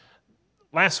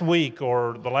Last week,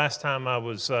 or the last time I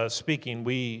was speaking,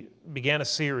 we began a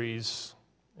series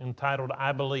entitled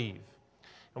I Believe.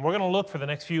 And we're going to look for the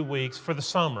next few weeks, for the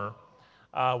summer,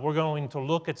 we're going to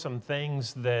look at some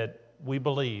things that we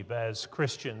believe as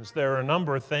Christians. There are a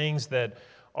number of things that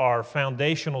are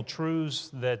foundational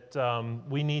truths that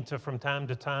we need to, from time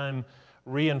to time,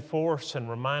 reinforce and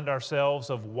remind ourselves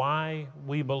of why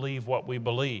we believe what we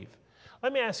believe.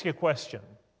 Let me ask you a question.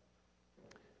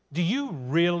 Do you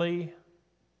really,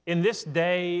 in this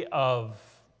day of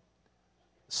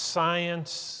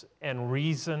science and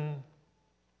reason,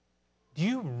 do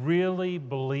you really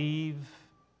believe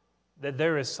that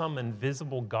there is some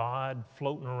invisible God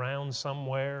floating around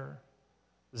somewhere,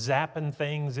 zapping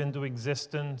things into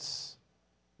existence?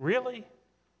 Really?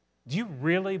 Do you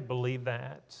really believe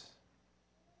that?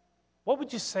 What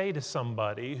would you say to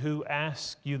somebody who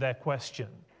asks you that question?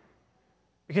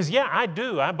 Because, yeah, I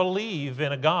do. I believe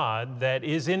in a God that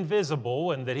is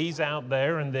invisible and that He's out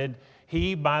there and that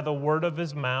He, by the word of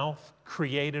His mouth,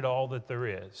 created all that there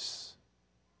is.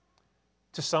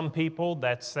 To some people,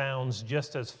 that sounds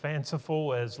just as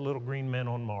fanciful as little green men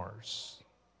on Mars.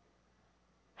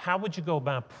 How would you go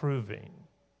about proving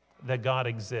that God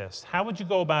exists? How would you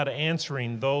go about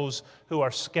answering those who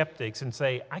are skeptics and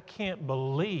say, I can't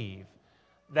believe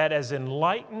that as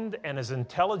enlightened and as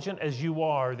intelligent as you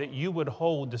are, that you would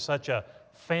hold to such a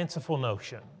fanciful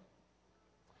notion?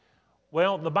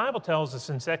 Well, the Bible tells us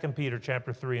in 2 Peter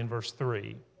chapter 3 and verse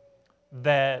 3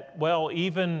 that, well,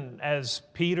 even as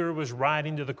Peter was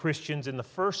writing to the Christians in the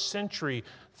first century,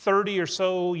 30 or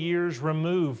so years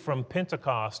removed from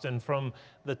Pentecost and from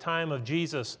the time of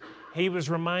Jesus, he was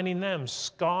reminding them,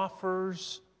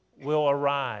 scoffers will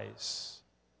arise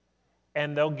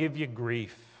and they'll give you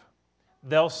grief.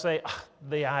 They'll say,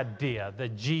 the idea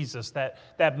that Jesus,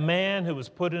 that man who was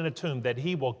put in a tomb, that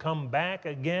he will come back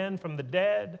again from the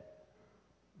dead,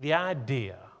 the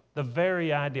idea, the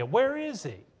very idea, where is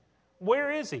he? Where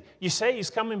is he? You say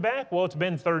he's coming back? Well, it's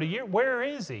been 30 years. Where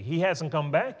is he? He hasn't come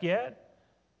back yet.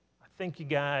 I think you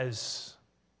guys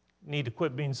need to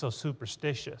quit being so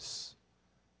superstitious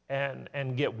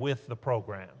and get with the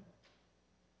program.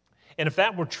 And if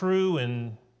that were true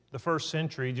in the first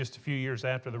century, just a few years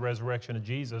after the resurrection of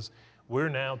Jesus, we're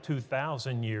now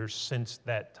 2,000 years since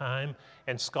that time,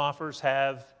 and scoffers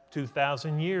have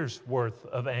 2,000 years worth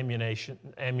of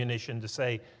ammunition to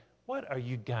say, what are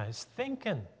you guys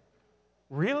thinking?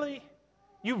 Really?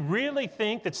 You really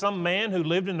think that some man who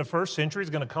lived in the first century is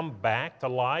going to come back to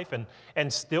life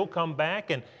and still come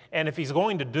back? And if he's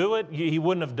going to do it, he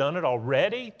wouldn't have done it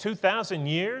already? 2,000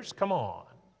 years? Come on.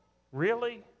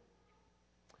 Really?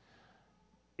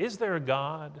 Is there a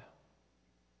God?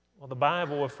 Well, the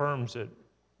Bible affirms it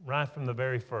right from the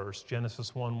very first,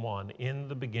 Genesis 1:1. In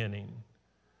the beginning,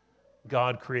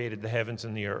 God created the heavens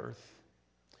and the earth.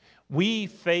 We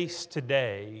face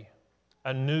today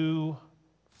a new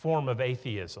form of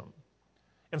atheism.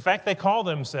 In fact, they call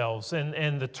themselves,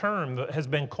 and the term that has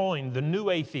been coined, the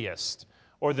new atheist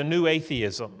or the new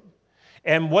atheism.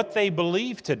 And what they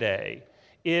believe today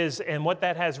is, and what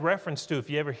that has reference to, if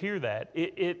you ever hear that,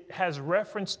 it has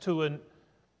reference to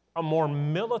a more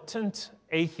militant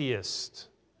atheist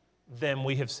than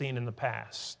we have seen in the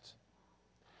past.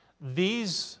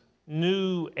 These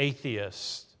new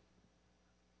atheists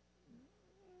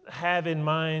have in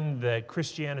mind that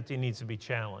Christianity needs to be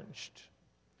challenged.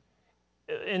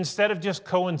 Instead of just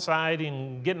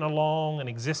coinciding, getting along, and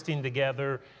existing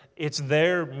together, it's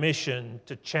their mission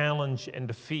to challenge and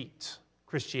defeat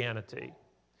Christianity.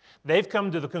 They've come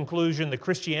to the conclusion that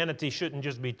Christianity shouldn't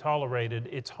just be tolerated,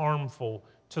 it's harmful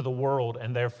to the world,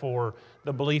 and therefore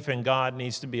the belief in God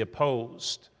needs to be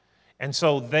opposed. And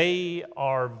so they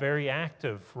are very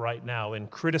active right now in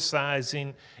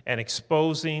criticizing and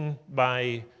exposing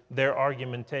by their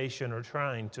argumentation, or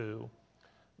trying to,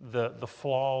 the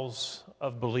flaws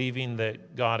of believing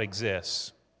that God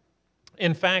exists.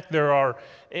 In fact, there are,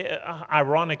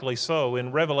 ironically so,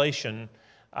 in Revelation,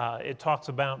 it talks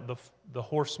about the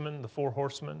horsemen, the four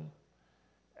horsemen.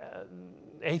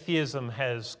 Atheism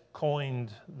has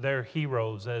coined their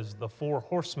heroes as the four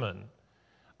horsemen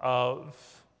of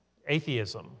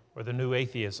atheism, or the new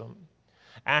atheism.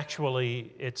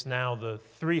 Actually, it's now the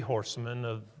three horsemen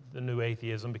of the new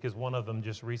atheism, because one of them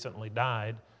just recently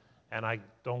died, and I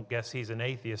don't guess he's an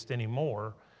atheist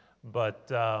anymore, but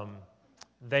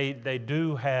they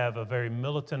do have a very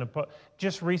militant approach.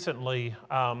 Just recently,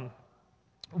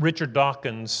 Richard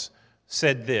Dawkins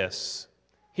said this.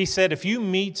 He said, if you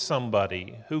meet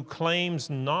somebody who claims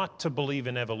not to believe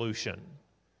in evolution,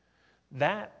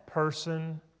 that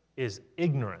person is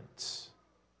ignorant.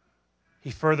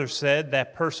 He further said,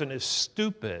 that person is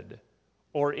stupid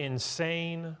or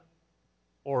insane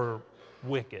or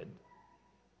wicked.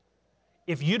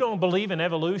 If you don't believe in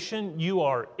evolution, you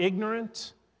are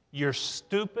ignorant, you're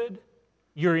stupid,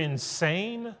 you're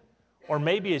insane, or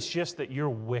maybe it's just that you're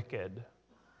wicked.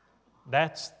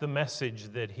 That's the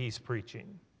message that he's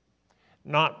preaching.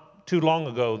 Not too long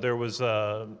ago, there was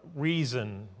a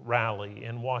Reason rally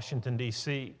in Washington,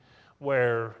 D.C.,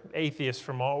 where atheists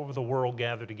from all over the world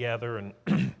gathered together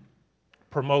and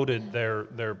promoted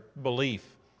their belief.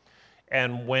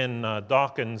 And when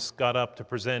Dawkins got up to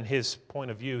present his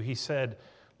point of view, he said,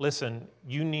 listen,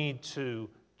 you need to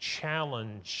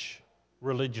challenge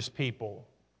religious people.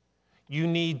 You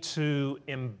need to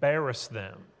embarrass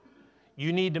them.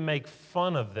 You need to make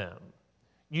fun of them.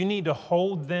 You need to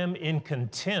hold them in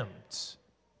contempt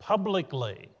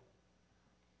publicly,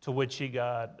 to which he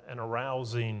got an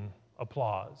arousing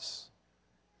applause.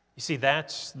 You see,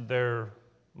 that's their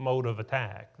mode of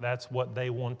attack. That's what they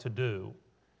want to do.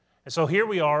 And so here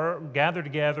we are, gathered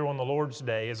together on the Lord's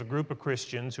Day as a group of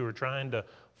Christians who are trying to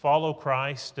follow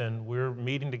Christ, and we're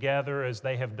meeting together as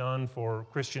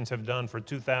Christians have done for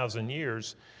 2,000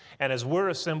 years. And as we're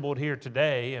assembled here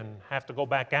today and have to go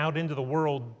back out into the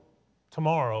world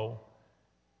tomorrow,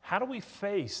 how do we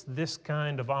face this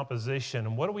kind of opposition,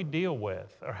 and what do we deal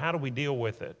with, or how do we deal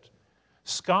with it?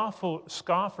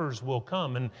 Scoffers will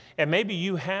come, and maybe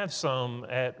you have some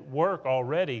at work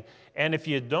already, and if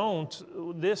you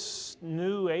don't, this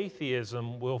new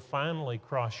atheism will finally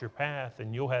cross your path,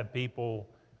 and you'll have people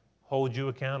hold you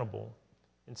accountable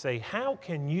and say, how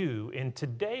can you, in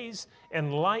today's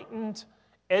enlightened,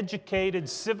 educated,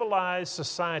 civilized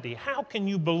society, how can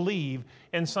you believe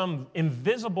in some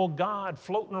invisible God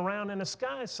floating around in the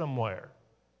sky somewhere?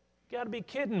 You got to be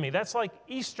kidding me. That's like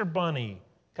Easter Bunny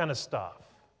kind of stuff.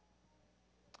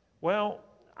 Well,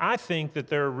 I think that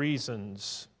there are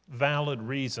reasons, valid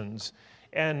reasons,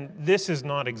 and this is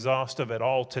not exhaustive at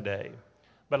all today.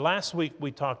 But last week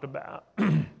we talked about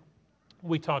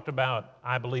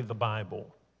I believe the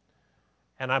Bible.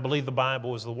 And I believe the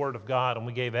Bible is the Word of God, and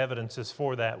we gave evidences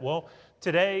for that. Well,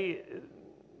 today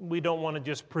we don't want to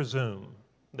just presume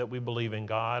that we believe in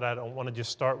God. I don't want to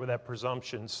just start with that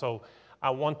presumption. So I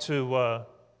want to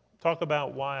talk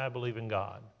about why I believe in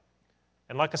God.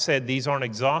 And like I said, these aren't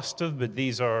exhaustive, but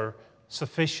these are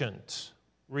sufficient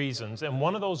reasons. And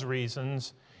one of those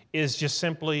reasons is just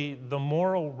simply the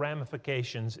moral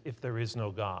ramifications if there is no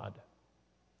God.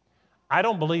 I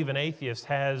don't believe an atheist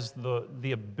has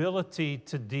the ability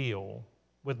to deal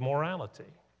with morality.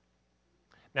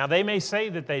 Now, they may say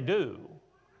that they do,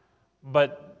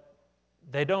 but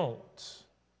they don't.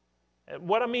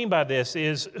 What I mean by this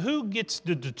is, who gets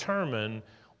to determine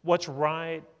what's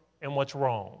right and what's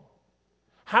wrong?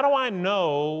 How do I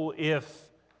know if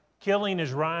killing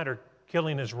is right or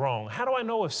killing is wrong? How do I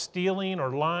know if stealing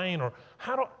or lying, or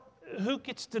who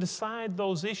gets to decide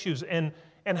those issues?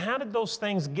 And how did those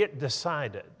things get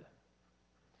decided?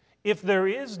 If there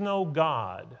is no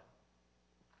God,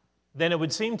 then it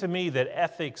would seem to me that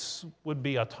ethics would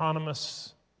be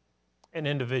autonomous and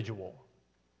individual.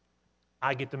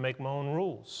 I get to make my own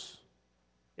rules.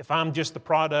 If I'm just the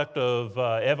product of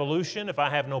evolution, if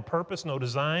I have no purpose, no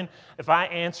design, if I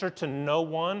answer to no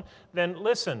one, then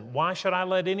listen, why should I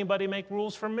let anybody make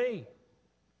rules for me?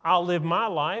 I'll live my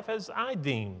life as I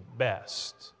deem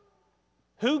best.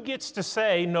 Who gets to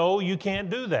say, no, you can't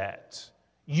do that?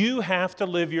 You have to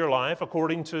live your life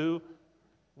according to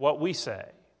what we say.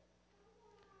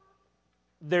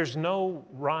 There's no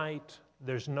right,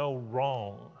 there's no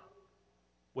wrong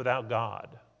without God.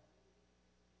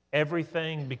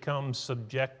 Everything becomes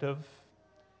subjective.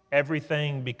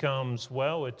 Everything becomes,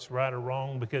 well, it's right or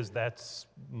wrong because that's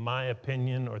my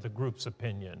opinion or the group's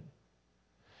opinion.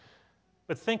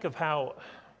 But think of how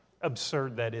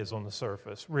absurd that is on the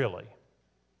surface, really.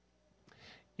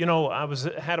 You know, I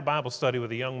had a Bible study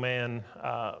with a young man,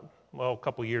 a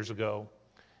couple years ago,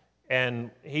 and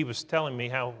he was telling me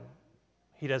how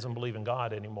he doesn't believe in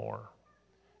God anymore.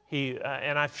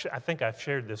 I think I've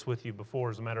shared this with you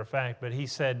before, as a matter of fact, but he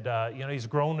said,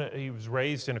 he was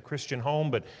raised in a Christian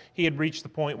home, but he had reached the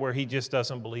point where he just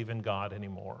doesn't believe in God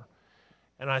anymore.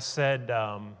 And I said,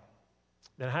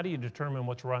 then how do you determine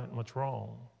what's right and what's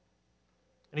wrong?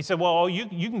 And he said, well, you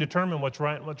can determine what's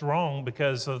right and what's wrong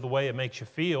because of the way it makes you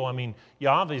feel. I mean, you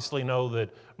obviously know that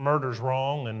murder's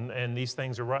wrong and these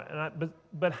things are right.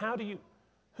 But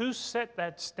who set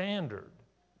that standard?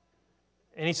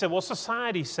 And he said, well,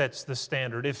 society sets the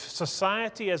standard. If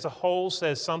society as a whole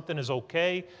says something is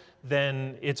okay,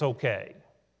 then it's okay.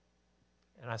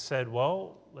 And I said,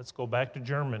 well, let's go back to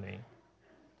Germany.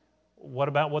 What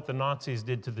about what the Nazis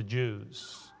did to the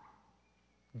Jews?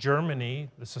 Germany,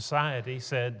 the society,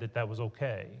 said that that was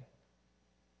okay.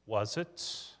 Was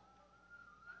it?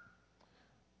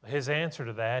 His answer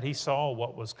to that, he saw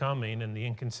what was coming and the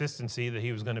inconsistency that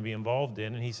he was going to be involved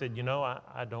in, and he said,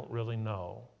 I don't really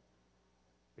know.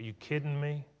 Are you kidding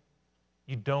me?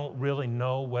 You don't really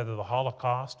know whether the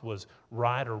Holocaust was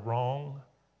right or wrong?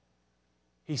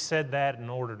 He said that in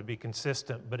order to be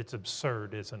consistent, but it's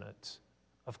absurd, isn't it?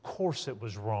 Of course it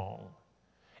was wrong.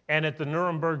 And at the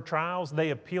Nuremberg trials,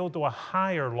 they appealed to a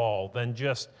higher law than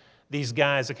just these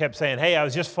guys that kept saying, hey, I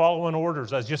was just following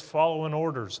orders. I was just following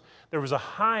orders. There was a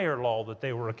higher law that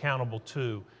they were accountable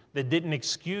to that didn't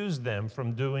excuse them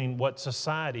from doing what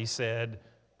society said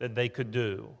that they could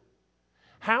do.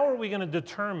 How are we going to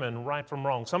determine right from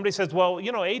wrong? Somebody says, well,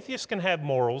 atheists can have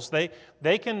morals.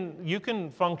 You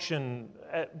can function,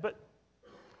 but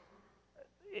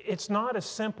it's not as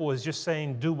simple as just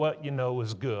saying do what you know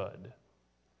is good.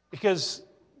 Because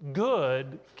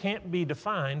good can't be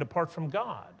defined apart from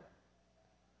God.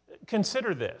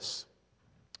 Consider this.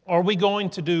 Are we going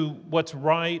to do what's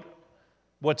right,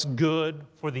 what's good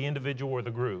for the individual or the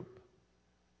group?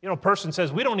 A person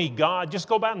says, we don't need God, just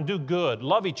go about and do good,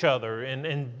 love each other,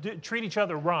 and treat each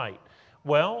other right.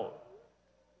 Well,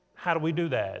 how do we do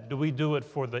that? Do we do it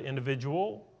for the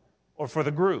individual or for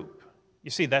the group? You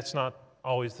see, that's not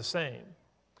always the same.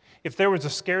 If there was a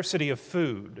scarcity of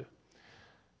food,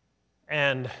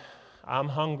 and I'm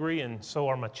hungry and so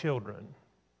are my children,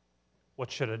 what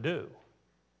should I do?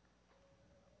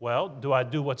 Well, do I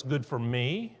do what's good for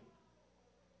me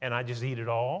and I just eat it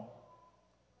all?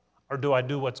 Or do I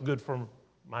do what's good for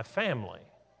my family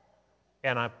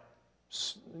and I,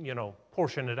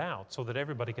 portion it out so that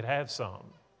everybody could have some?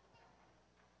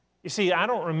 You see, I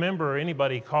don't remember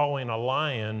anybody calling a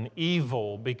lion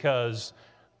evil because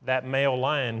that male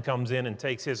lion comes in and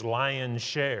takes his lion's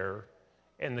share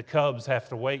and the cubs have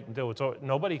to wait until it's over.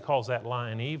 Nobody calls that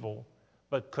lion evil.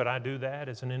 But could I do that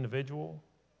as an individual?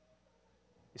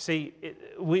 You see,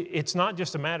 it's not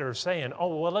just a matter of saying,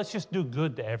 oh, well, let's just do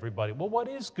good to everybody. Well, what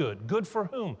is good? Good for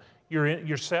whom?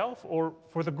 Yourself or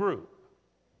for the group?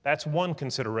 That's one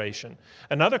consideration.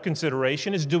 Another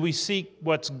consideration is, do we seek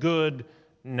what's good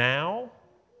now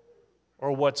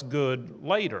or what's good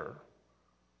later?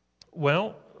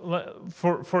 Well,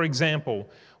 for example,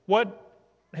 my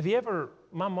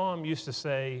mom used to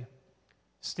say,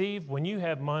 Steve, when you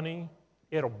have money,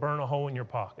 it'll burn a hole in your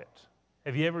pocket.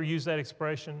 Have you ever used that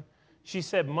expression? She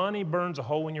said, money burns a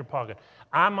hole in your pocket.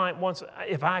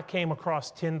 If I came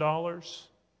across $10,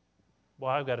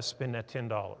 well, I've got to spend that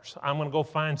 $10. I'm going to go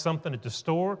find something at the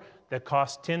store that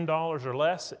costs $10 or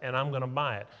less, and I'm going to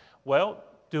buy it. Well,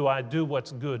 do I do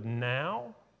what's good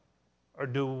now, or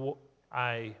do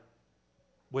I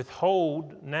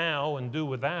withhold now and do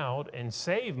without and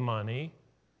save money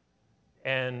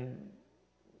and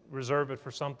reserve it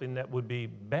for something that would be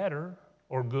better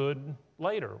or good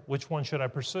later? Which one should I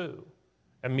pursue?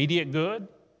 Immediate good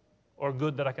or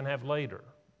good that I can have later?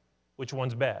 Which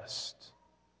one's best?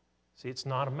 See, it's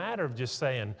not a matter of just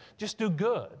saying, just do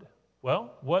good.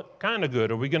 Well, what kind of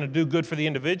good? Are we going to do good for the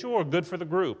individual or good for the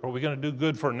group? Are we going to do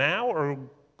good for now or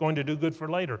going to do good for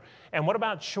later? And what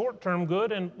about short-term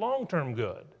good and long-term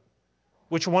good?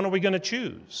 Which one are we going to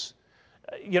choose?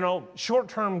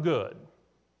 Short-term good.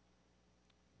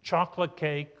 Chocolate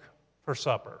cake for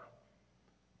supper.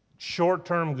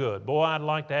 Short-term good. Boy, I'd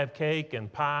like to have cake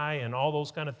and pie and all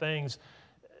those kind of things.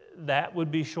 That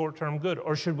would be short-term good.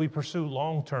 Or should we pursue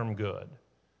long-term good?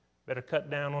 Better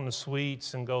cut down on the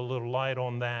sweets and go a little light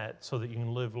on that so that you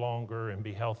can live longer and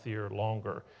be healthier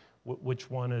longer.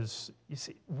 Which one is, you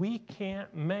see, we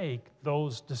can't make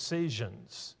those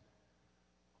decisions.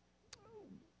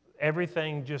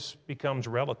 Everything just becomes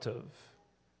relative.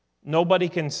 Nobody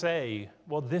can say,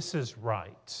 well, this is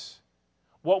right.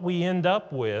 What we end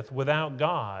up with without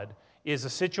God is a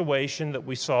situation that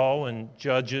we saw in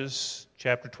Judges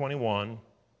chapter 21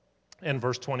 and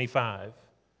verse 25.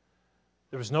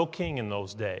 There was no king in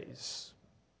those days,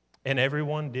 and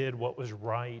everyone did what was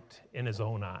right in his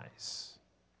own eyes.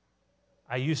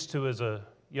 I used to, as a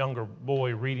younger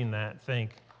boy reading that,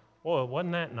 think, boy,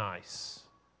 wasn't that nice?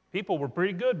 People were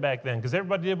pretty good back then because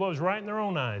everybody did what was right in their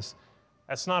own eyes.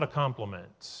 That's not a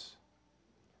compliment.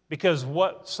 Because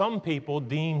what some people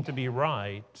deem to be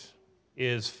right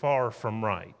is far from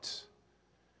right.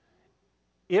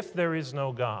 If there is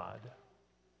no God,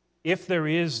 if there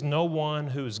is no one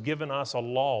who's given us a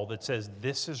law that says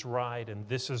this is right and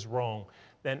this is wrong,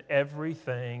 then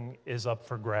everything is up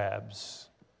for grabs.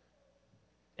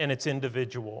 And it's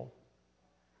individual.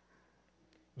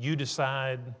 You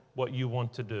decide what you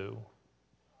want to do.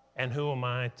 And who am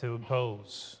I to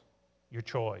oppose your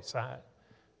choice?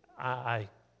 I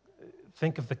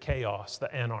think of the chaos,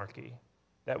 the anarchy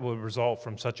that would result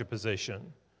from such a position.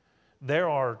 There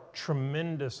are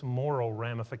tremendous moral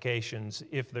ramifications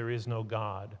if there is no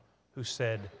God who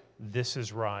said, this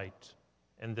is right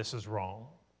and this is wrong.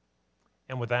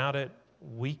 And without it,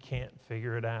 we can't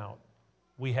figure it out.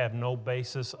 We have no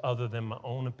basis other than my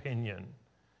own opinion.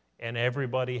 And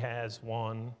everybody has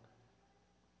one,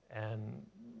 and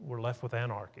we're left with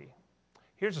anarchy.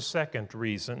 Here's a second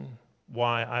reason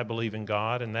why I believe in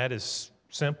God, and that is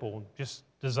simple, just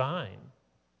design.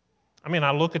 I mean,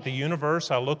 I look at the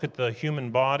universe, I look at the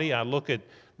human body, I look at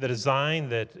the design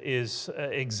that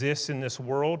exists in this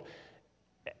world,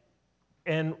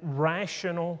 and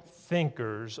rational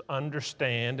thinkers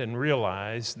understand and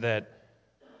realize that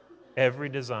every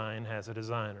design has a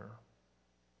designer.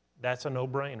 That's a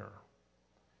no-brainer.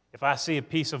 If I see a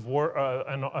piece of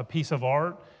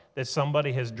art that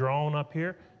somebody has drawn up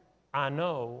here, I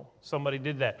know somebody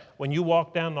did that. When you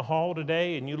walk down the hall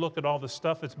today and you look at all the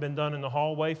stuff that's been done in the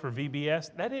hallway for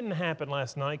VBS, that didn't happen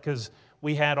last night because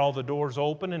we had all the doors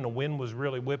open and the wind was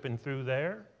really whipping through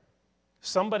there.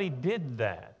 Somebody did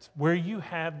that. Where you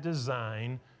have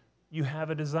design, you have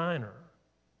a designer.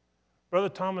 Brother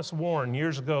Thomas Warren,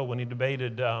 years ago when he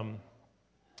debated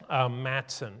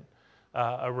Mattson,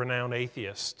 a renowned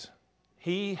atheist,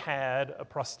 he had a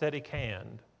prosthetic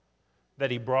hand that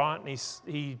he brought, and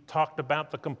he talked about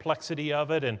the complexity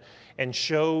of it and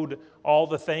showed all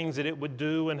the things that it would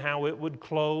do and how it would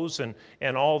close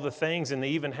and all the things, and they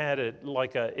even had it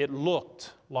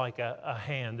looked like a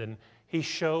hand, and he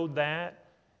showed that,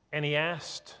 and he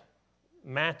asked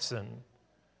Mattson,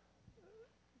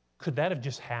 could that have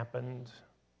just happened?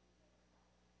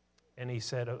 And he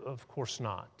said, of course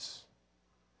not.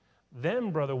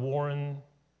 Then Brother Warren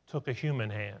took a human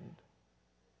hand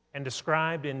and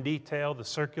described in detail the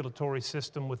circulatory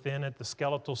system within it, the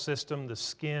skeletal system, the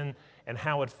skin, and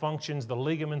how it functions, the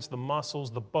ligaments, the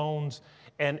muscles, the bones,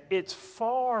 and it's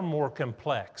far more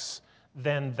complex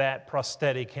than that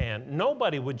prosthetic hand.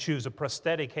 Nobody would choose a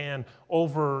prosthetic hand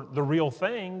over the real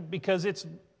thing because it's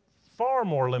far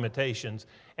more limitations.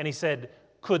 And he said,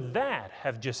 could that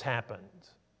have just happened?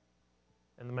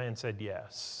 And the man said,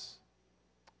 yes.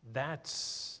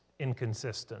 That's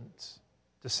inconsistent,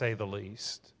 to say the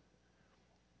least.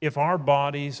 If our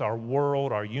bodies, our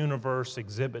world, our universe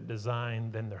exhibit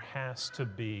design, then there has to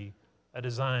be a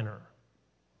designer.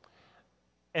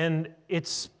 And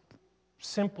it's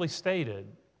simply stated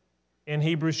in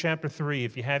Hebrews chapter 3.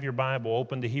 If you have your Bible,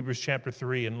 open to Hebrews chapter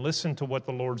 3 and listen to what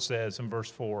the Lord says in verse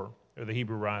 4, or the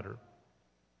Hebrew writer.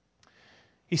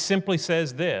 He simply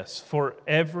says this, for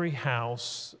every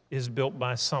house is built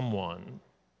by someone,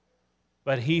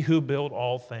 but he who built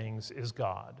all things is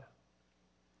God.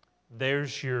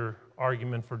 There's your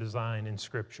argument for design in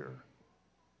Scripture.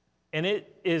 And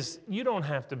it is, you don't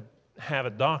have to have a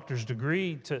doctor's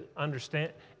degree to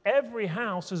understand. Every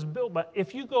house is built by,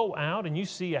 if you go out and you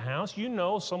see a house, you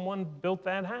know someone built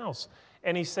that house.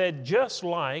 And he said, just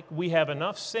like we have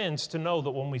enough sense to know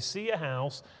that when we see a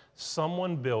house,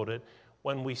 someone built it.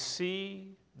 When we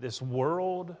see this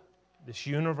world, this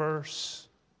universe,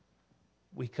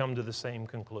 we come to the same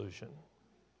conclusion.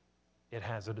 It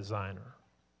has a designer.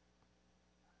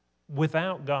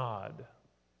 Without God,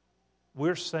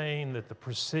 we're saying that the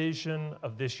precision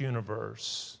of this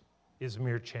universe is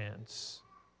mere chance.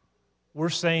 We're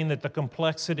saying that the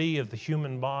complexity of the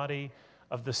human body,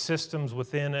 of the systems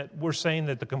within it, we're saying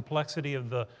that the complexity of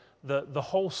the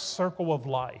whole circle of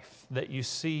life that you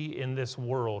see in this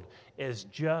world is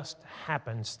just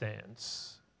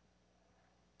happenstance.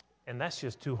 And that's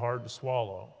just too hard to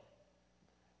swallow.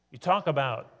 You talk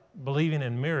about believing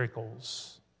in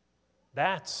miracles.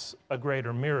 That's a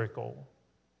greater miracle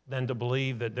than to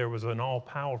believe that there was an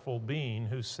all-powerful being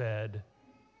who said,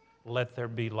 let there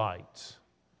be light,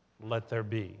 let there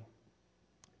be.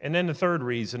 And then the third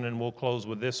reason, and we'll close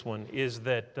with this one, is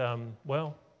that,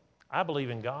 I believe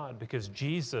in God because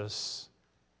Jesus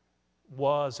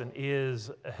was and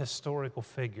is a historical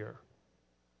figure.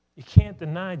 You can't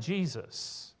deny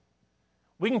Jesus.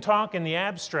 We can talk in the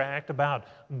abstract about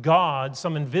God,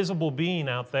 some invisible being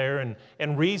out there,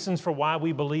 and reasons for why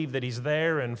we believe that He's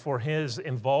there and for His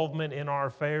involvement in our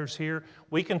affairs here.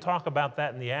 We can talk about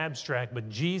that in the abstract, but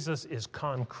Jesus is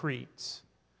concrete.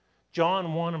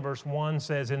 John 1 and verse 1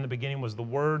 says, in the beginning was the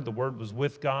Word was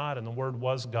with God, and the Word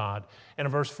was God. And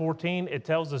in verse 14, it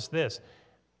tells us this,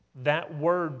 that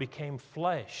Word became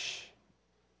flesh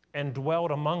and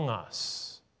dwelt among us.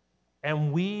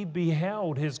 And we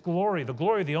beheld His glory, the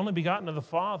glory of the only begotten of the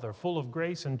Father, full of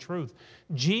grace and truth.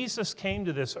 Jesus came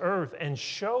to this earth and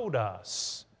showed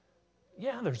us,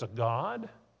 there's a God.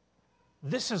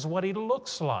 This is what He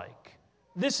looks like.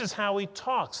 This is how he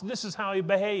talks. This is how he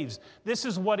behaves. This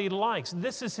is what he likes.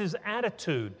 This is his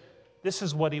attitude. This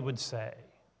is what he would say.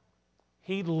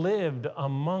 He lived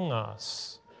among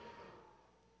us.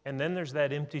 And then there's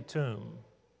that empty tomb.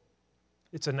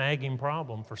 It's a nagging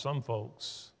problem for some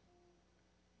folks.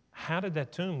 How did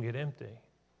that tomb get empty?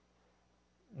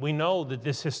 We know that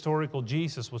this historical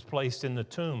Jesus was placed in the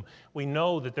tomb. We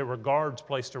know that there were guards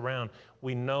placed around.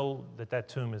 We know that that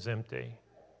tomb is empty.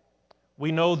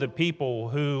 We know that people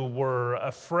who were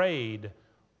afraid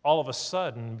all of a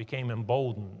sudden became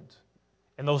emboldened.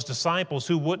 And those disciples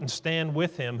who wouldn't stand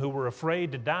with him, who were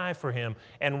afraid to die for him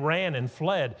and ran and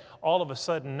fled, all of a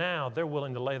sudden now they're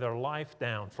willing to lay their life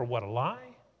down. For what, a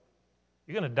lie?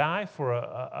 You're going to die for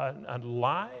a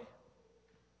lie?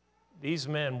 These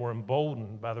men were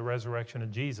emboldened by the resurrection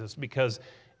of Jesus because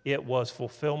it was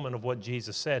fulfillment of what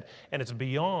Jesus said. And it's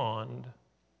beyond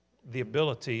the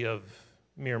ability of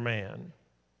mere man.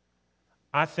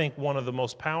 I think one of the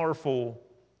most powerful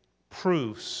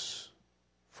proofs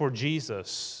for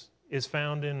Jesus is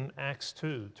found in Acts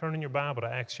 2. Turn in your Bible to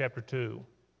Acts chapter 2.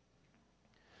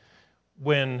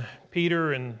 When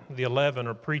Peter and the 11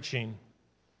 are preaching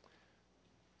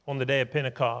on the day of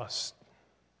Pentecost,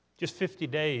 just 50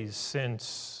 days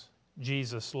since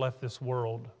Jesus left this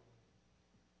world,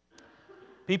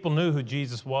 people knew who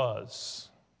Jesus was.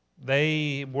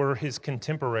 They were his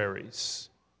contemporaries.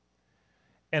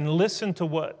 And listen to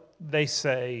what they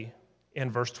say in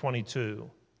verse 22.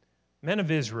 Men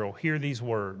of Israel, hear these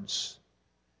words.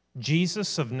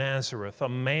 Jesus of Nazareth, a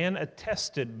man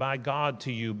attested by God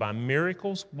to you by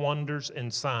miracles, wonders,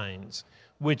 and signs,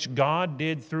 which God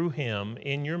did through him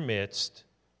in your midst,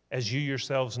 as you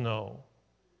yourselves know.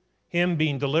 Him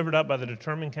being delivered up by the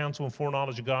determined counsel and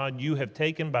foreknowledge of God, you have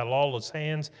taken by lawless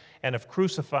hands and have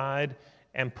crucified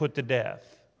and put to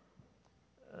death.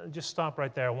 Just stop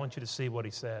right there. I want you to see what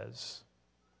he says.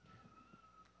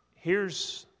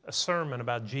 Here's a sermon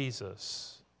about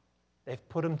Jesus. They've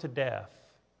put him to death.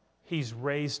 He's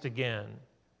raised again.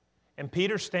 And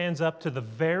Peter stands up to the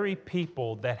very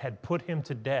people that had put him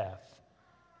to death,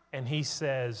 and he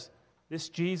says, this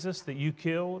Jesus that you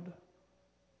killed,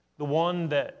 the one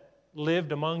that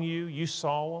lived among you, you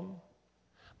saw him,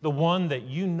 the one that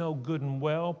you know good and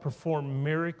well performed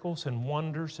miracles and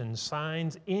wonders and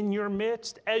signs in your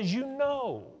midst, as you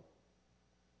know,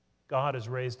 God has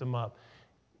raised him up.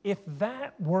 If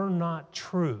that were not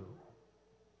true,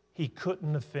 he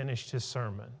couldn't have finished his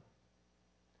sermon.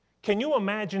 Can you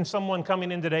imagine someone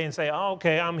coming in today and say, oh,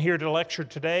 okay, I'm here to lecture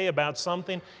today about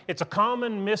something? It's a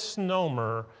common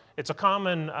misnomer. It's a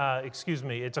common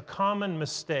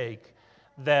mistake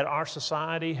that our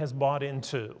society has bought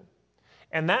into.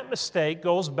 And that mistake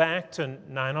goes back to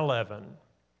 9/11.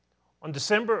 On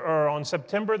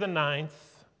September the 9th,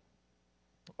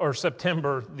 or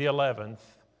September the 11th,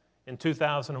 in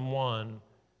 2001,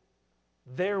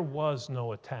 there was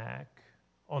no attack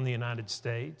on the United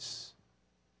States.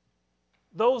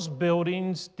 Those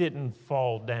buildings didn't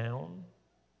fall down.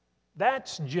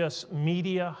 That's just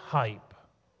media hype.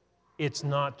 It's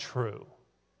not true.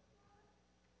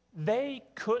 They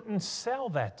couldn't sell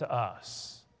that to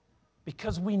us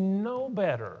because we know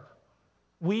better.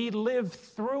 We lived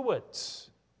through it.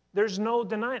 There's no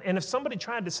denying. And if somebody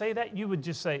tried to say that, you would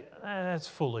just say, that's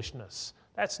foolishness.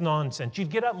 That's nonsense. You'd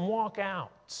get up and walk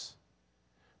out.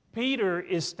 Peter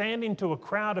is standing to a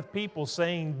crowd of people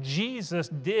saying, Jesus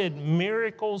did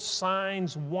miracles,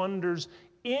 signs, wonders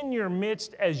in your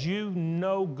midst, as you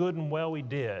know good and well he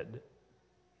did.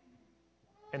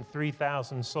 And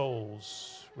 3,000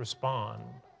 souls respond.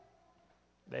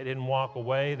 They didn't walk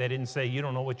away. They didn't say, you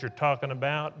don't know what you're talking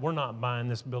about. We're not buying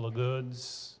this bill of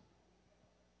goods.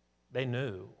 They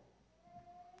knew.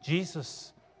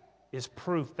 Jesus is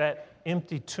proof. That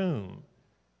empty tomb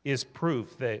is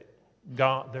proof that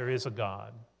there is a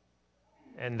God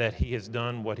and that he has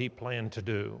done what he planned to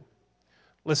do.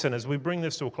 Listen, as we bring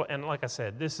this to a close, and like I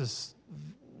said, this is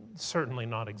certainly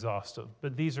not exhaustive,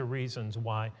 but these are reasons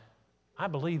why I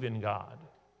believe in God.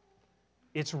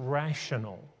 It's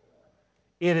rational.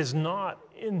 It is not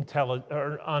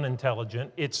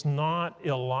unintelligent. It's not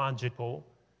illogical.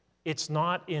 It's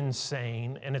not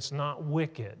insane, and it's not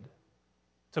wicked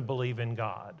to believe in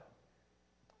God.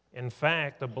 In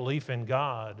fact, a belief in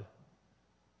God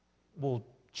will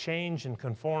change and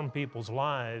conform people's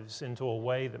lives into a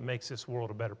way that makes this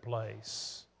world a better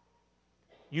place.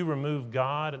 You remove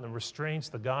God and the restraints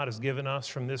that God has given us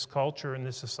from this culture and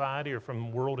this society or from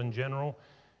the world in general,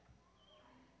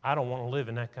 I don't want to live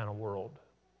in that kind of world.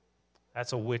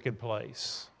 That's a wicked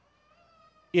place.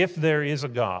 If there is a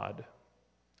God,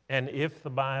 and if the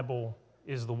Bible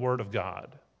is the Word of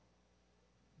God,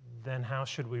 then how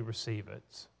should we receive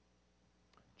it?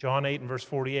 John 8 and verse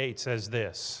 48 says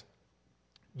this,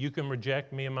 you can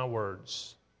reject me and my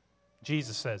words.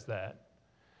 Jesus says that.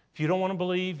 If you don't want to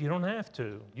believe, you don't have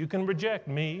to. You can reject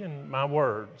me and my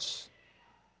words.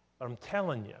 But I'm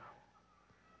telling you,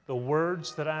 the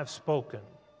words that I've spoken,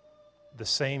 the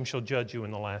same shall judge you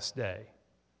in the last day.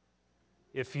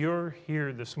 If you're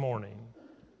here this morning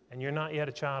and you're not yet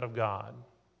a child of God,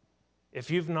 if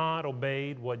you've not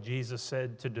obeyed what Jesus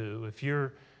said to do, if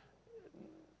you're,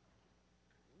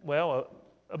 well,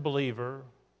 a believer,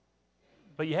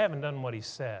 but you haven't done what he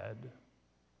said,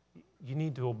 you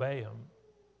need to obey him.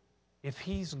 If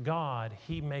he's God,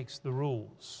 he makes the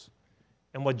rules.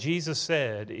 And what Jesus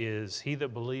said is, he that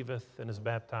believeth and is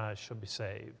baptized shall be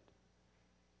saved.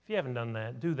 If you haven't done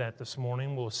that, do that this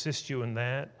morning. We'll assist you in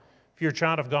that. If you're a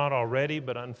child of God already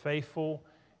but unfaithful,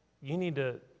 you need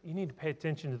to pay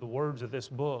attention to the words of this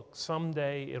book.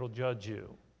 Someday it'll judge you.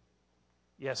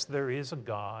 Yes, there is a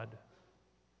God.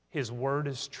 His word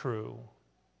is true.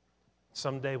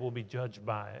 Someday we'll be judged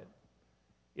by it.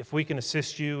 If we can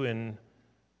assist you in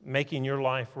making your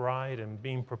life right and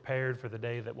being prepared for the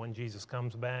day that when Jesus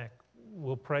comes back,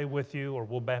 we'll pray with you or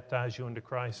we'll baptize you into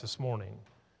Christ this morning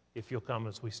if you'll come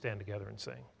as we stand together and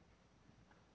sing.